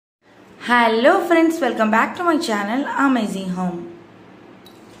Hello friends, welcome back to my channel Amazing Home.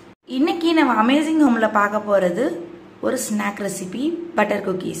 இன்னைக்கு நம்ம Amazing Homeல பார்க்க போறது ஒரு ஸ்நாக் ரெசிபி பட்டர்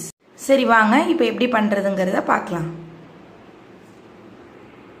குக்கீஸ். சரி வாங்க இப்போ எப்படி பண்றதுங்கறத பார்க்கலாம்.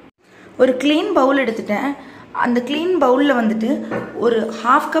 ஒரு க்ளீன் பவுல் எடுத்துட்டேன். அந்த க்ளீன் பவுல்ல வந்துட்டு ஒரு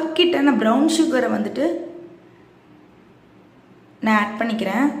 1/2 கப் கிட்ட நான் brown sugar வந்துட்டு நான் ஆட்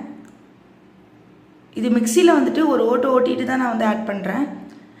பண்ணிக்கிறேன். இது மிக்ஸில வந்துட்டு ஒரு ஓட்டிட்டு தான் நான் வந்து ஆட் பண்றேன்.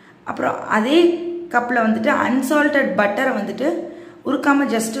 அப்புறம் அதே கப்ல வந்துட்டு unsalted பட்டரை வந்துட்டு உருக்காம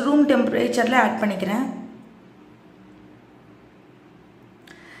ஜஸ்ட் ரூம் டெம்பரேச்சர்ல ஆட் பண்ணிக்கிறேன்.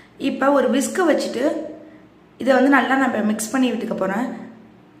 இப்போ ஒரு whisk வச்சிட்டு இத வந்து நல்லா நான் mix பண்ணி விட்டுக்க போறேன்.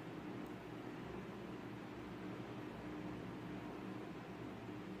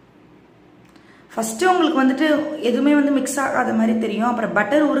 ஃபர்ஸ்ட் உங்களுக்கு வந்துட்டு எதுமே வந்து mix ஆகாத மாதிரி தெரியும். அப்புறம்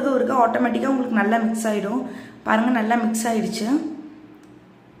பட்டர் உருக ஆட்டோமேட்டிக்கா உங்களுக்கு நல்லா mix ஆயிடும். பாருங்க நல்லா mix ஆயிடுச்சு.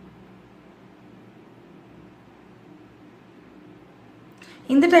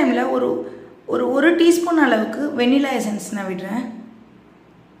 இந்த டைம்ல ஒரு டீஸ்பூன் அளவுக்கு வெனிலா எசன்ஸ் நான் விடுறேன்.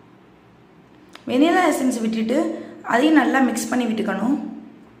 வெனிலா எசன்ஸ் விட்டுட்டு அதையும் நல்லா mix பண்ணி விட்டுக்கணும்.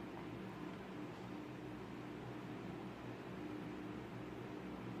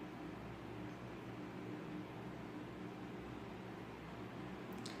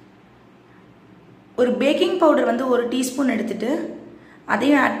 ஒரு பேக்கிங் பவுடர் வந்து ஒரு டீஸ்பூன் எடுத்துட்டு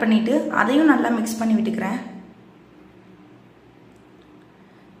அதையும் ஆட் பண்ணிட்டு அதையும் நல்லா mix பண்ணி விட்டுக்கிறேன்.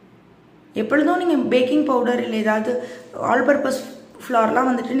 எப்பொழுதும் நீங்க பேக்கிங் பவுடர் இல்ல ஏதாவது ஆல் பர்பஸ் ஃப்ளோர்லாம்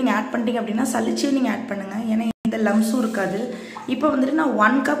வந்துட்டு நீங்க ஆட் பண்ணிட்டீங்க அப்படினா சலிச்சே நீங்க ஆட் பண்ணுங்க. ஏன்னா இந்த லம்ஸும் இருக்காது. இப்போ வந்துட்டு நான்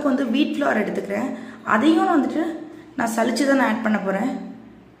 1 கப் வந்து வீட் ஃப்ளோர் எடுத்துக்கிறேன். அதையும் வந்துட்டு நான் சலிச்சு தான் ஆட் பண்ண போறேன்.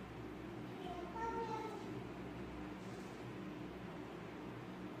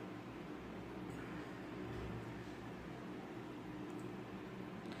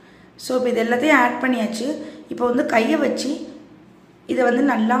 சோ இப்போ இதெல்லாம் ஆட் பண்ணியாச்சு. இப்போ வந்து கையை வச்சு இத வந்து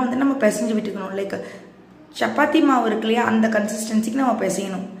நல்லா வந்து நம்ம பிசைஞ்சு விட்டுக்கணும். லைக் சப்பாத்தி மாவு இருக்குலையா அந்த கன்சிஸ்டன்சிக்கு நம்ம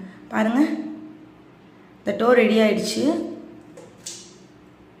பிசையணும். பாருங்க இந்த டோ ரெடி ஆயிடுச்சு.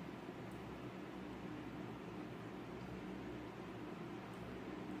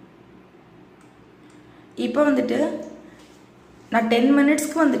 இப்போ வந்துட்டு நான் 10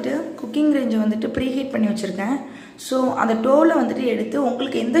 மினிட்ஸ்க்கு வந்துட்டு குக்கிங் ரேஞ்சை வந்துட்டு ப்ரீ ஹீட் பண்ணி வச்சிருக்கேன். ஸோ அந்த டோவில் வந்துட்டு எடுத்து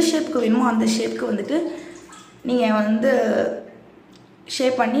உங்களுக்கு எந்த ஷேப்புக்கு வேணுமோ அந்த ஷேப்புக்கு வந்துட்டு நீங்கள் வந்து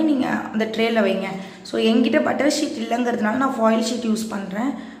ஷேப் பண்ணி நீங்கள் அந்த ட்ரேயில் வைங்க. ஸோ என்கிட்ட பட்டர் ஷீட் இல்லைங்கிறதுனால நான் ஃபாயில் ஷீட் யூஸ் பண்ணுறேன்.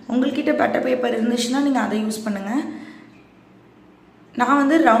 உங்கள்கிட்ட பட்டர் பேப்பர் இருந்துச்சுன்னா நீங்கள் அதை யூஸ் பண்ணுங்கள். நான்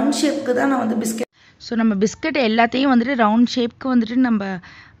வந்து ரவுண்ட் ஷேப்புக்கு தான் நான் வந்து பிஸ்கெட். ஸோ நம்ம பிஸ்கெட் எல்லாத்தையும் வந்துட்டு ரவுண்ட் ஷேப்புக்கு வந்துட்டு நம்ம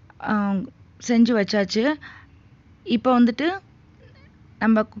செஞ்சு வச்சாச்சு. இப்போ வந்துட்டு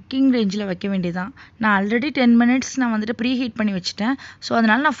நம்ம குக்கிங் ரேஞ்சில் வைக்க வேண்டியதான். நான் ஆல்ரெடி 10 மினிட்ஸ் நான் வந்துட்டு ப்ரீ ஹீட் பண்ணி வச்சுட்டேன். ஸோ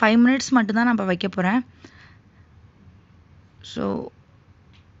அதனால் நான் 5 மினிட்ஸ் மட்டும்தான் நம்ம வைக்க போகிறேன். ஸோ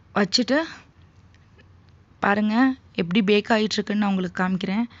வச்சுட்டு பாருங்கள் எப்படி பேக் ஆகிட்டுருக்குன்னு நான் உங்களுக்கு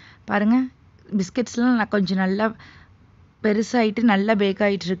காமிக்கிறேன். பாருங்கள் பிஸ்கெட்ஸ்லாம் நான் கொஞ்சம் நல்லா பெருசாகிட்டு நல்லா பேக்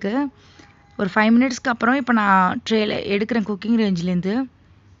ஆகிட்டுருக்கு. ஒரு 5 மினிட்ஸ்க்கு அப்புறம் இப்போ நான் ட்ரேயில் எடுக்கிறேன் குக்கிங் ரேஞ்சிலேருந்து.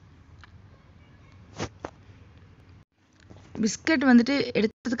 பிஸ்கட் வந்துட்டு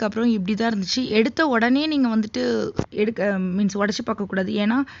எடுத்ததுக்கப்புறம் இப்படி தான் இருந்துச்சு. எடுத்த உடனே நீங்கள் வந்துட்டு மீன்ஸ் உடச்சி பார்க்கக்கூடாது.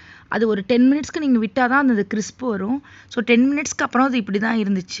 ஏன்னா அது ஒரு 10 மினிட்ஸ்க்கு நீங்கள் விட்டால் தான் அந்த கிறிஸ்ப் வரும். ஸோ 10 மினிட்ஸ்க்கு அப்புறம் அது இப்படி தான்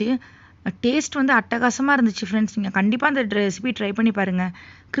இருந்துச்சு. டேஸ்ட் வந்து அட்டகாசமாக இருந்துச்சு ஃப்ரெண்ட்ஸ். நீங்கள் கண்டிப்பாக அந்த ரெசிபி ட்ரை பண்ணி பாருங்கள்.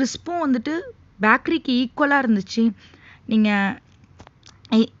 கிறிஸ்ப்பும் வந்துட்டு பேக்கரிக்கு ஈக்குவலாக இருந்துச்சு.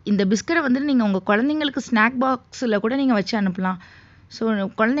 நீங்கள் இந்த பிஸ்கட்டை வந்துட்டு நீங்கள் உங்கள் குழந்தைங்களுக்கு ஸ்நாக் பாக்ஸில் கூட நீங்கள் வச்சு அனுப்பலாம். ஸோ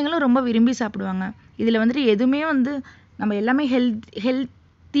குழந்தைங்களும் ரொம்ப விரும்பி சாப்பிடுவாங்க. இதில் வந்துட்டு எதுவுமே வந்து நம்ம எல்லாமே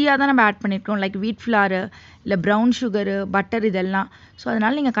ஹெல்த்தியாக தான் நம்ம ஆட் பண்ணியிருக்கோம். லைக் வீட் ஃப்ளாரு இல்லை ப்ரௌன் சுகரு பட்டர் இதெல்லாம். ஸோ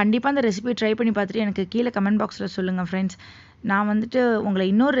அதனால் நீங்கள் கண்டிப்பாக அந்த ரெசிபி ட்ரை பண்ணி பார்த்துட்டு எனக்கு கீழே கமெண்ட் பாக்ஸில் சொல்லுங்கள் ஃப்ரெண்ட்ஸ். நான் வந்துட்டு உங்களை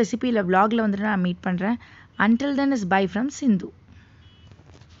இன்னொரு ரெசிபி இல்லை vlogல வந்துட்டு நான் மீட் பண்ணுறேன். Until then is bye from Sindhu.